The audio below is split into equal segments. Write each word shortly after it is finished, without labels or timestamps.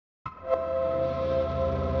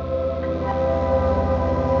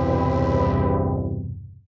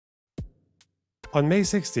On May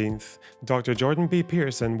 16th, Dr. Jordan B.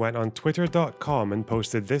 Peterson went on Twitter.com and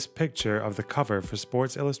posted this picture of the cover for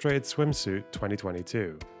Sports Illustrated Swimsuit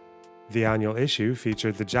 2022. The annual issue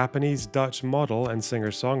featured the Japanese-Dutch model and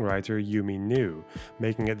singer-songwriter Yumi Nu,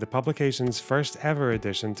 making it the publication's first ever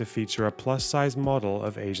edition to feature a plus-size model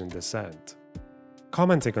of Asian descent.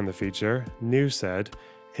 Commenting on the feature, Nu said,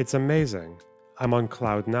 "It's amazing. I'm on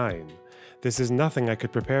cloud 9. This is nothing I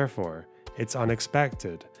could prepare for. It's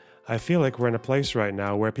unexpected. I feel like we're in a place right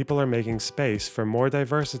now where people are making space for more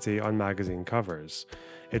diversity on magazine covers.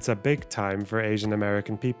 It's a big time for Asian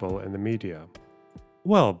American people in the media."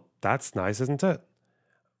 Well, that's nice, isn't it?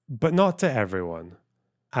 But not to everyone.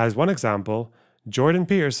 As one example, Jordan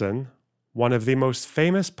Peterson, one of the most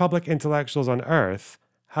famous public intellectuals on Earth,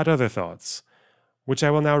 had other thoughts, which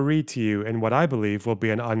I will now read to you in what I believe will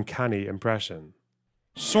be an uncanny impression.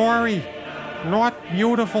 "Sorry, not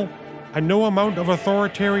beautiful. And no amount of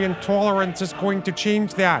authoritarian tolerance is going to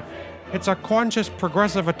change that. It's a conscious,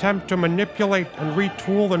 progressive attempt to manipulate and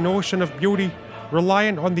retool the notion of beauty,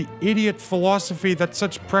 reliant on the idiot philosophy that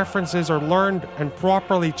such preferences are learned and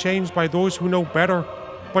properly changed by those who know better.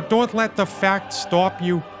 But don't let the facts stop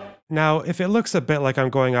you." Now, if it looks a bit like I'm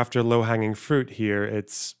going after low-hanging fruit here,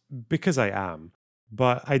 it's because I am.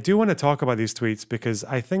 But I do want to talk about these tweets because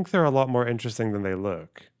I think they're a lot more interesting than they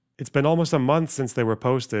look. It's been almost a month since they were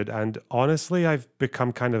posted, and honestly, I've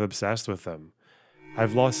become kind of obsessed with them.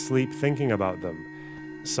 I've lost sleep thinking about them.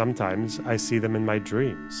 Sometimes I see them in my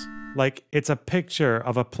dreams. Like, it's a picture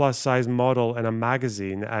of a plus-size model in a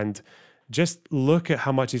magazine, and just look at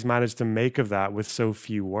how much he's managed to make of that with so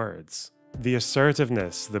few words. The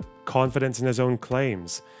assertiveness, the confidence in his own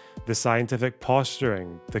claims, the scientific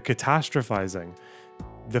posturing, the catastrophizing,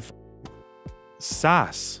 the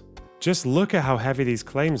sass. Just look at how heavy these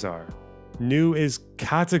claims are. Nu is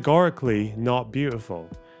categorically not beautiful.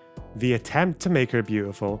 The attempt to make her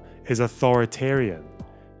beautiful is authoritarian.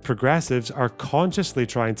 Progressives are consciously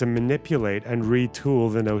trying to manipulate and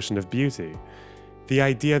retool the notion of beauty. The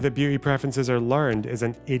idea that beauty preferences are learned is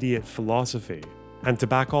an idiot philosophy. And to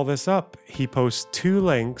back all this up, he posts 2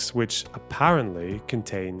 links which apparently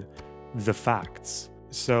contain the facts.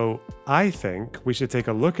 So I think we should take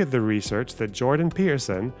a look at the research that Jordan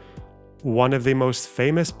Peterson, one of the most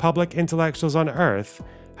famous public intellectuals on Earth,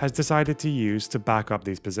 has decided to use to back up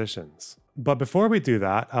these positions. But before we do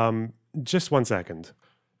that, just 1 second.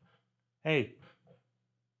 Hey,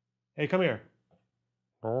 come here.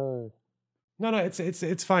 Oh. No,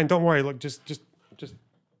 it's fine. Don't worry. Look, just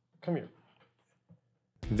come here.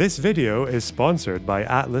 This video is sponsored by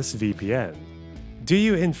Atlas VPN. Do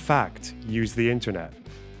you in fact use the internet?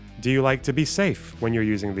 Do you like to be safe when you're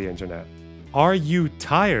using the internet? Are you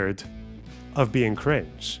tired of being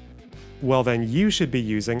cringe? Well, then you should be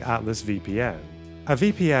using Atlas VPN. A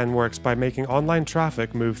VPN works by making online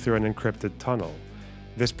traffic move through an encrypted tunnel.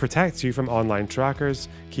 This protects you from online trackers,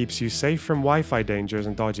 keeps you safe from Wi-Fi dangers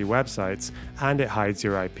and dodgy websites, and it hides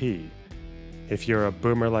your IP. If you're a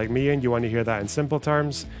boomer like me and you want to hear that in simple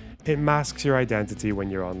terms, it masks your identity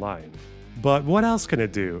when you're online. But what else can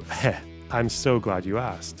it do? I'm so glad you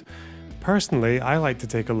asked. Personally, I like to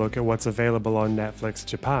take a look at what's available on Netflix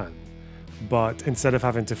Japan. But instead of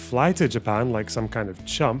having to fly to Japan like some kind of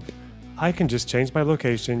chump, I can just change my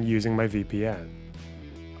location using my VPN.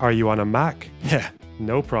 Are you on a Mac?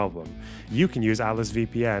 No problem. You can use Atlas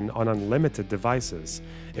VPN on unlimited devices.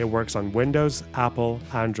 It works on Windows, Apple,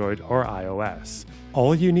 Android, or iOS.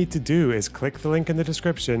 All you need to do is click the link in the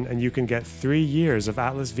description and you can get 3 years of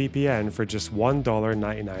Atlas VPN for just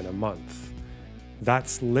 $1.99 a month.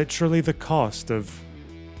 That's literally the cost of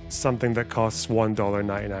something that costs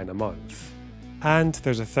 $1.99 a month. And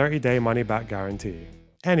there's a 30-day money-back guarantee.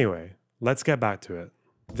 Anyway, let's get back to it.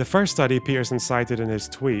 The first study Peterson cited in his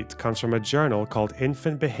tweet comes from a journal called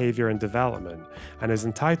Infant Behavior and Development and is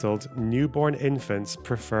entitled "Newborn Infants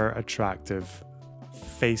Prefer Attractive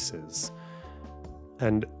Faces."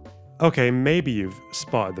 And okay, maybe you've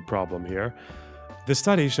spotted the problem here. The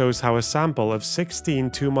study shows how a sample of 16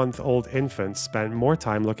 2-month-old infants spent more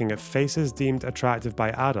time looking at faces deemed attractive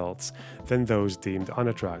by adults than those deemed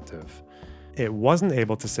unattractive. It wasn't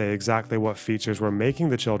able to say exactly what features were making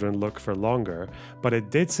the children look for longer, but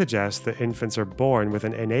it did suggest that infants are born with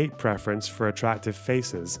an innate preference for attractive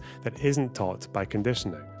faces that isn't taught by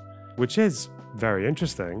conditioning, which is very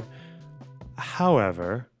interesting.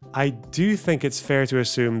 However, I do think it's fair to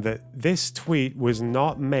assume that this tweet was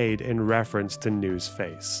not made in reference to Nu's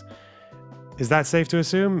face. Is that safe to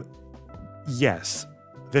assume? Yes.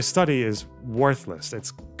 This study is worthless.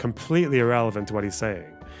 It's completely irrelevant to what he's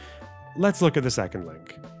saying. Let's look at the second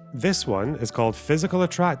link. This one is called Physical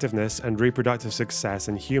Attractiveness and Reproductive Success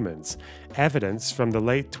in Humans, Evidence from the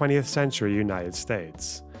Late 20th Century United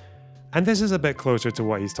States. And this is a bit closer to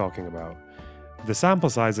what he's talking about. The sample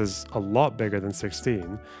size is a lot bigger than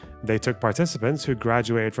 16. They took participants who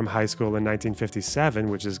graduated from high school in 1957,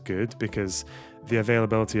 which is good because the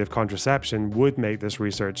availability of contraception would make this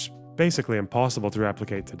research basically impossible to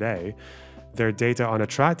replicate today. Their data on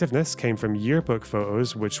attractiveness came from yearbook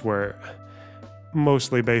photos, which were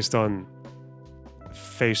mostly based on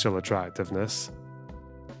facial attractiveness.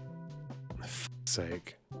 For fuck's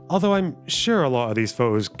sake. Although I'm sure a lot of these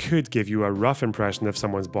photos could give you a rough impression of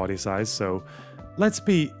someone's body size, so let's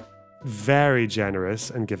be very generous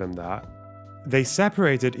and give him that. They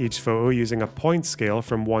separated each photo using a point scale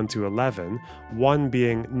from 1 to 11, 1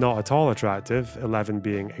 being not at all attractive, 11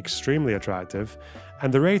 being extremely attractive,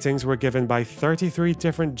 and the ratings were given by 33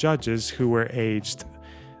 different judges who were aged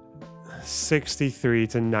 63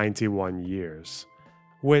 to 91 years,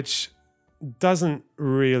 which doesn't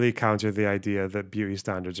really counter the idea that beauty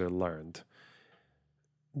standards are learned,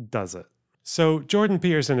 does it? So Jordan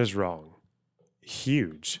Peterson is wrong.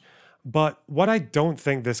 Huge. But what I don't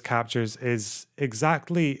think this captures is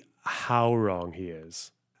exactly how wrong he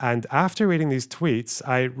is. And after reading these tweets,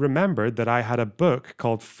 I remembered that I had a book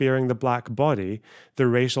called Fearing the Black Body, The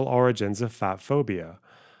Racial Origins of Fat Phobia.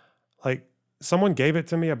 Like, someone gave it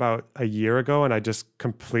to me about a year ago and I just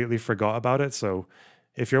completely forgot about it, so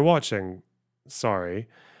if you're watching, sorry.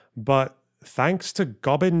 But thanks to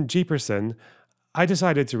Gobbin Jeeperson, I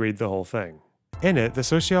decided to read the whole thing. In it, the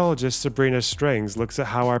sociologist Sabrina Strings looks at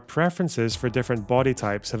how our preferences for different body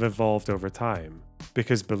types have evolved over time.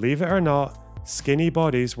 Because believe it or not, skinny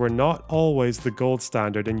bodies were not always the gold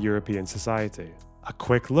standard in European society. A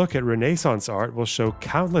quick look at Renaissance art will show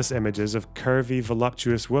countless images of curvy,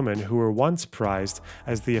 voluptuous women who were once prized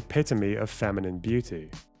as the epitome of feminine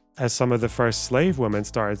beauty. As some of the first slave women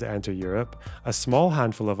started to enter Europe, a small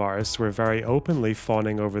handful of artists were very openly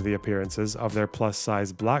fawning over the appearances of their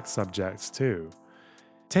plus-size black subjects too.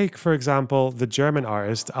 Take, for example, the German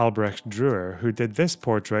artist Albrecht Dürer, who did this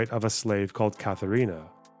portrait of a slave called Katharina.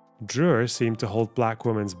 Dürer seemed to hold black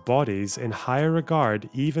women's bodies in higher regard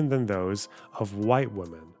even than those of white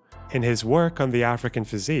women. In his work on the African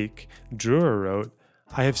physique, Dürer wrote,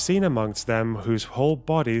 "I have seen amongst them whose whole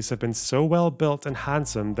bodies have been so well built and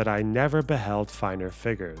handsome that I never beheld finer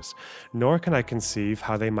figures, nor can I conceive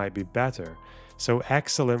how they might be better. So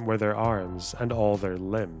excellent were their arms and all their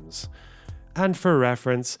limbs." And for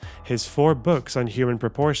reference, his 4 books on human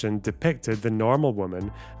proportion depicted the normal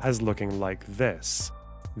woman as looking like this.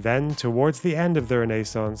 Then, towards the end of the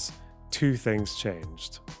Renaissance, 2 things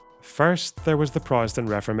changed. First, there was the Protestant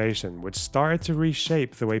Reformation, which started to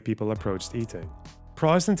reshape the way people approached eating.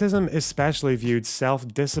 Protestantism especially viewed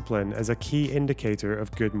self-discipline as a key indicator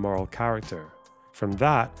of good moral character. From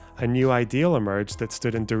that, a new ideal emerged that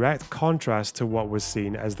stood in direct contrast to what was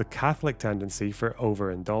seen as the Catholic tendency for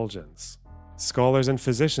overindulgence. Scholars and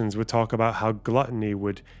physicians would talk about how gluttony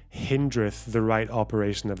would hindereth the right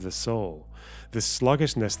operation of the soul. The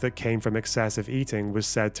sluggishness that came from excessive eating was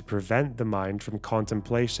said to prevent the mind from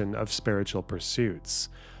contemplation of spiritual pursuits.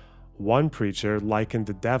 One preacher likened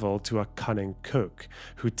the devil to a cunning cook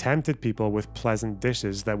who tempted people with pleasant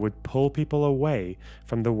dishes that would pull people away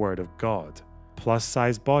from the word of God.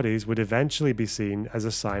 Plus-sized bodies would eventually be seen as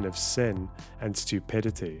a sign of sin and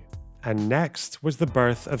stupidity. And next was the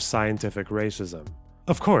birth of scientific racism.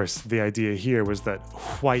 Of course, the idea here was that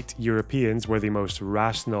white Europeans were the most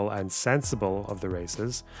rational and sensible of the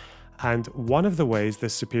races, and one of the ways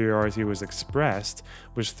this superiority was expressed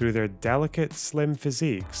was through their delicate, slim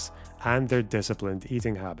physiques and their disciplined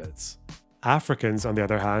eating habits. Africans, on the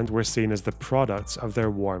other hand, were seen as the products of their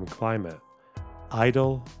warm climate.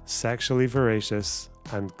 Idle, sexually voracious,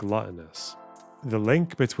 and gluttonous. The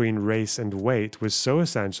link between race and weight was so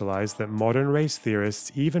essentialized that modern race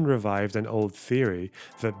theorists even revived an old theory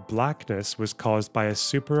that blackness was caused by a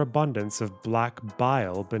superabundance of black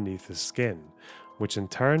bile beneath the skin, which in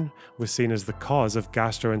turn was seen as the cause of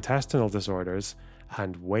gastrointestinal disorders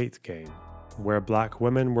and weight gain. Where black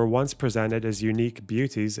women were once presented as unique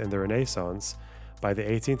beauties in the Renaissance, by the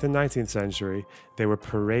 18th and 19th century, they were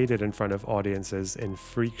paraded in front of audiences in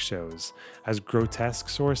freak shows as grotesque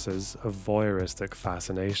sources of voyeuristic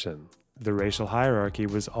fascination. The racial hierarchy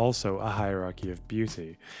was also a hierarchy of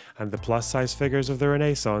beauty, and the plus-size figures of the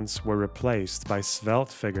Renaissance were replaced by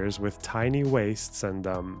svelte figures with tiny waists and,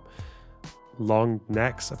 long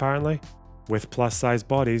necks, apparently. With plus-size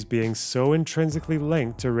bodies being so intrinsically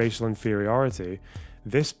linked to racial inferiority,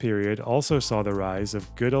 this period also saw the rise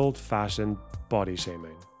of good old-fashioned body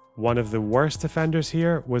shaming. One of the worst offenders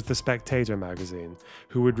here was the Spectator magazine,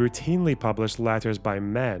 who would routinely publish letters by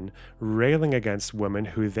men railing against women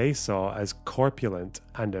who they saw as corpulent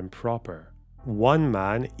and improper. One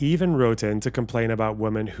man even wrote in to complain about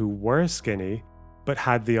women who were skinny but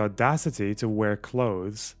had the audacity to wear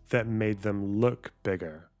clothes that made them look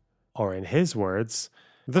bigger. Or in his words,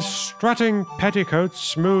 "The strutting petticoat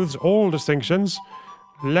smooths all distinctions,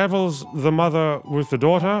 levels the mother with the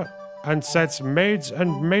daughter, and sets maids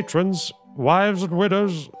and matrons, wives and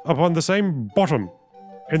widows, upon the same bottom.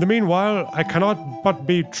 In the meanwhile, I cannot but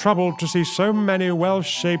be troubled to see so many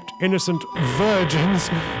well-shaped, innocent virgins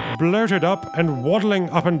blurted up and waddling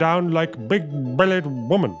up and down like big-bellied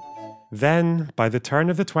women." Then, by the turn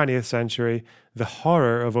of the 20th century, the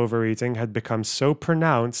horror of overeating had become so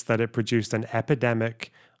pronounced that it produced an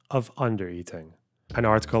epidemic of undereating. An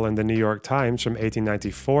article in the New York Times from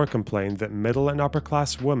 1894 complained that middle and upper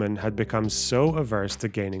class women had become so averse to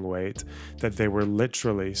gaining weight that they were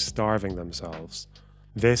literally starving themselves.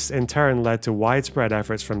 This in turn led to widespread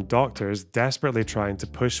efforts from doctors desperately trying to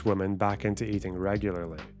push women back into eating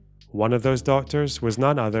regularly. One of those doctors was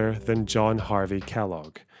none other than John Harvey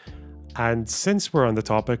Kellogg. And since we're on the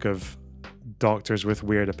topic of doctors with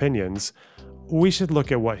weird opinions, we should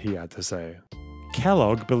look at what he had to say.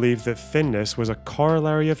 Kellogg believed that thinness was a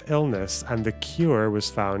corollary of illness and the cure was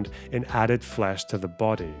found in added flesh to the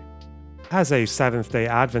body. As a Seventh-day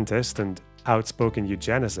Adventist and outspoken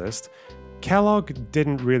eugenicist, Kellogg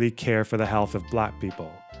didn't really care for the health of black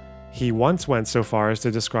people. He once went so far as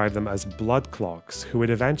to describe them as blood clots who would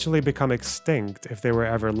eventually become extinct if they were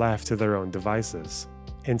ever left to their own devices.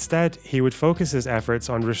 Instead, he would focus his efforts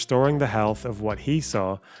on restoring the health of what he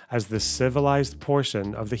saw as the civilized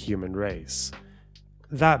portion of the human race.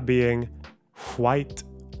 That being white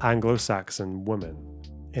Anglo-Saxon women.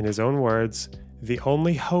 In his own words, the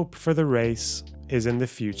only hope for the race is in the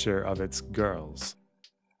future of its girls.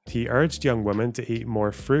 He urged young women to eat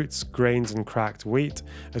more fruits, grains, and cracked wheat,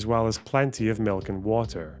 as well as plenty of milk and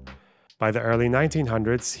water. By the early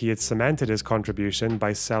 1900s, he had cemented his contribution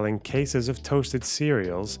by selling cases of toasted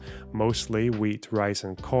cereals, mostly wheat, rice,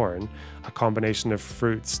 and corn, a combination of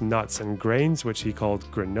fruits, nuts, and grains which he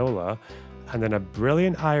called granola, and in a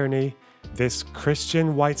brilliant irony, this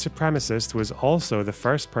Christian white supremacist was also the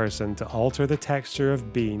first person to alter the texture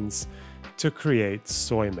of beans to create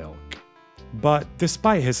soy milk. But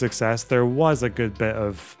despite his success, there was a good bit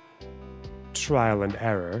of trial and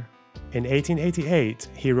error. In 1888,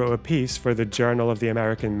 he wrote a piece for the Journal of the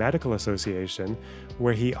American Medical Association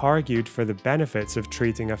where he argued for the benefits of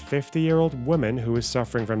treating a 50-year-old woman who was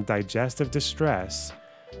suffering from digestive distress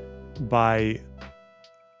by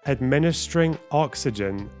administering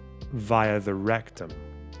oxygen via the rectum.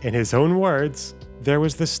 In his own words, there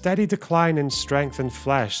was the steady decline in strength and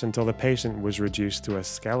flesh until the patient was reduced to a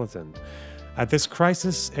skeleton. At this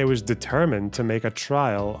crisis, it was determined to make a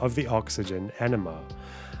trial of the oxygen enema.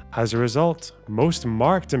 As a result, most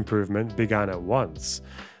marked improvement began at once.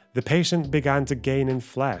 The patient began to gain in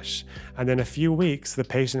flesh, and in a few weeks the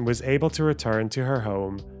patient was able to return to her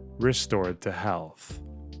home, restored to health.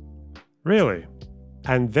 Really?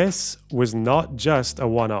 And this was not just a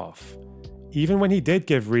one-off. Even when he did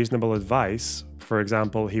give reasonable advice, for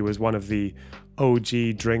example, he was one of the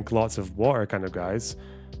OG drink lots of water kind of guys,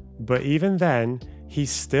 but even then, he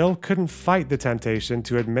still couldn't fight the temptation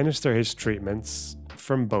to administer his treatments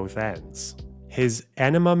from both ends. His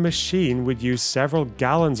enema machine would use several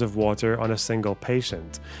gallons of water on a single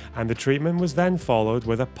patient, and the treatment was then followed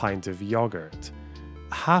with a pint of yogurt,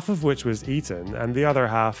 half of which was eaten and the other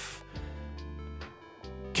half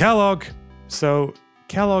Kellogg! So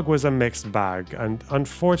Kellogg was a mixed bag, and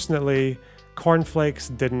unfortunately, cornflakes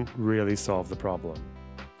didn't really solve the problem.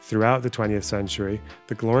 Throughout the 20th century,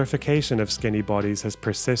 the glorification of skinny bodies has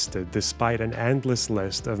persisted despite an endless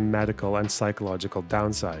list of medical and psychological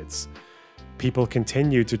downsides. People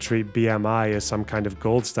continue to treat BMI as some kind of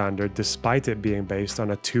gold standard despite it being based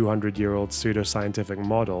on a 200-year-old pseudoscientific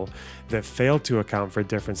model that failed to account for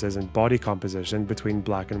differences in body composition between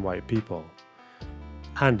black and white people.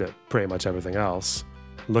 And pretty much everything else.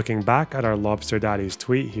 Looking back at our Lobster Daddy's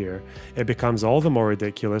tweet here, it becomes all the more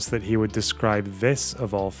ridiculous that he would describe this,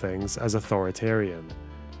 of all things, as authoritarian.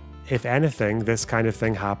 If anything, this kind of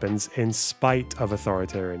thing happens in spite of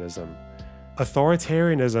authoritarianism.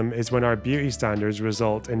 Authoritarianism is when our beauty standards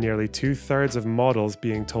result in nearly 2/3 of models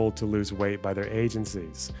being told to lose weight by their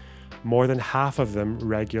agencies, more than half of them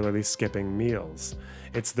regularly skipping meals.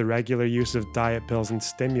 It's the regular use of diet pills and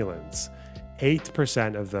stimulants.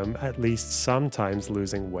 8% of them at least sometimes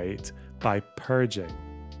losing weight by purging,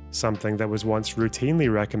 something that was once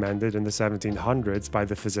routinely recommended in the 1700s by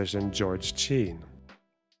the physician George Cheyne.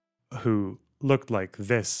 who looked like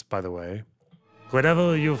this, by the way.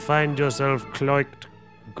 Whenever you find yourself cloaked,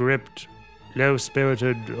 gripped,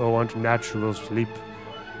 low-spirited, or want natural sleep,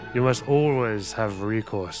 you must always have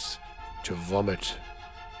recourse to vomit.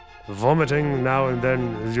 Vomiting now and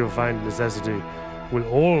then, as you find necessity, will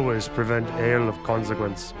always prevent ail of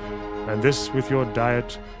consequence, and this with your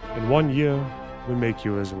diet in 1 year will make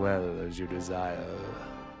you as well as you desire.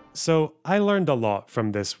 So I learned a lot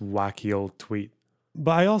from this wacky old tweet,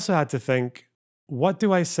 but I also had to think, what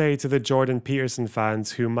do I say to the Jordan Peterson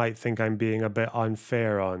fans who might think I'm being a bit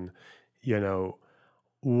unfair on,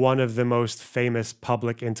 one of the most famous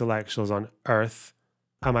public intellectuals on earth?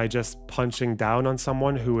 Am I just punching down on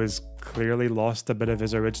someone who has clearly lost a bit of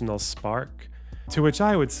his original spark? To which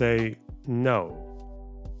I would say, no.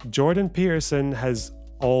 Jordan Peterson has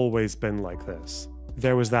always been like this.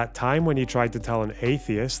 There was that time when he tried to tell an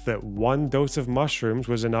atheist that 1 dose of mushrooms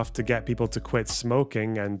was enough to get people to quit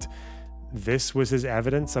smoking, and this was his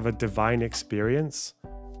evidence of a divine experience?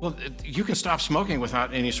 Well, you can stop smoking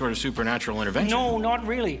without any sort of supernatural intervention. No, not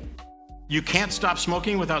really. You can't stop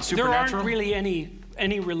smoking without supernatural? There aren't really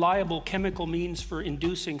any reliable chemical means for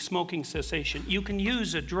inducing smoking cessation. You can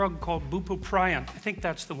use a drug called bupropion. I think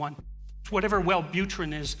that's the one. It's whatever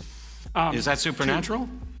Wellbutrin is. Is that supernatural?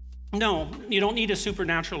 No, you don't need a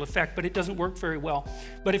supernatural effect, but it doesn't work very well.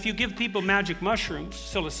 But if you give people magic mushrooms,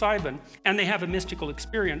 psilocybin, and they have a mystical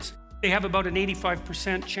experience, they have about an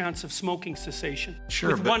 85% chance of smoking cessation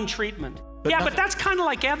with one treatment. But that's kind of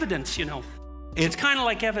like evidence, It's kind of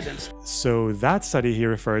like evidence. So that study he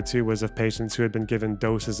referred to was of patients who had been given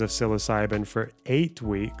doses of psilocybin for 8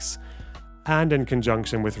 weeks and in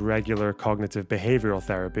conjunction with regular cognitive behavioral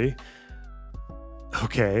therapy.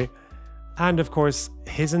 Okay. And of course,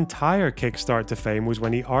 his entire kickstart to fame was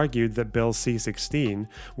when he argued that Bill C-16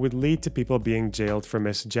 would lead to people being jailed for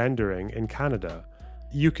misgendering in Canada.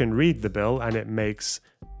 You can read the bill and it makes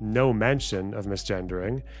no mention of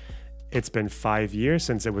misgendering. It's been 5 years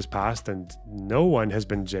since it was passed and no one has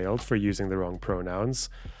been jailed for using the wrong pronouns.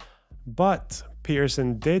 But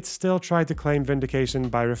Peterson did still try to claim vindication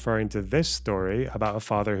by referring to this story about a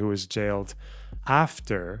father who was jailed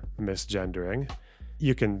after misgendering.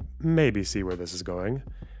 You can maybe see where this is going.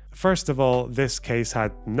 First of all, this case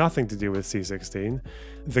had nothing to do with C-16.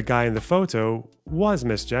 The guy in the photo was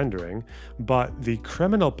misgendering, but the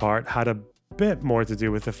criminal part had a bit more to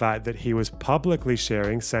do with the fact that he was publicly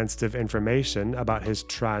sharing sensitive information about his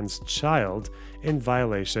trans child in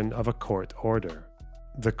violation of a court order.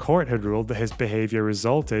 The court had ruled that his behavior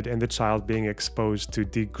resulted in the child being exposed to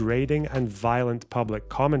degrading and violent public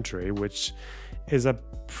commentary, which is a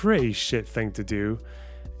pretty shit thing to do,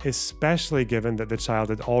 especially given that the child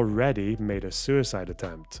had already made a suicide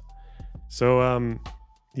attempt. So,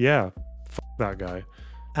 yeah, that guy.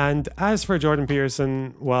 And as for Jordan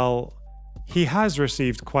Peterson, well, he has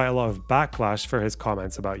received quite a lot of backlash for his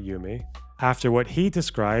comments about Yumi. After what he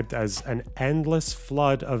described as an endless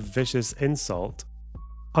flood of vicious insult,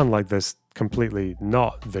 unlike this completely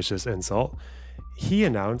not vicious insult, he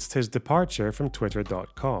announced his departure from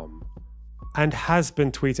Twitter.com. And has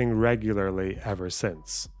been tweeting regularly ever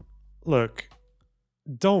since. Look,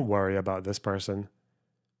 don't worry about this person.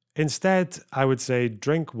 Instead, I would say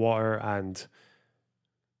drink water and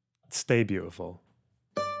stay beautiful.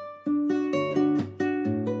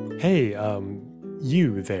 Hey,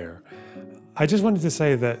 you there. I just wanted to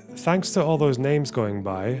say that thanks to all those names going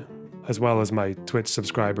by, as well as my Twitch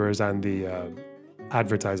subscribers and the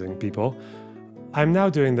advertising people, I'm now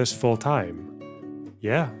doing this full time.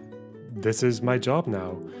 Yeah. This is my job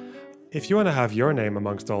now. If you want to have your name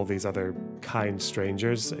amongst all these other kind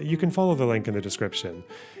strangers, you can follow the link in the description.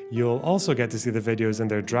 You'll also get to see the videos in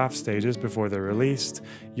their draft stages before they're released.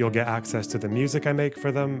 You'll get access to the music I make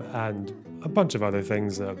for them, and a bunch of other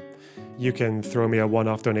things. You can throw me a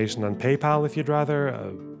one-off donation on PayPal if you'd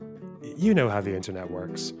rather. You know how the internet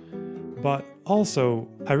works. But also,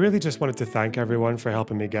 I really just wanted to thank everyone for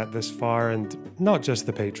helping me get this far, and not just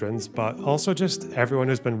the patrons, but also just everyone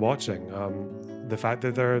who's been watching. The fact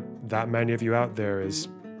that there are that many of you out there is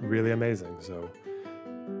really amazing, so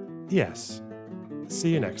yes. See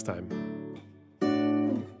you next time.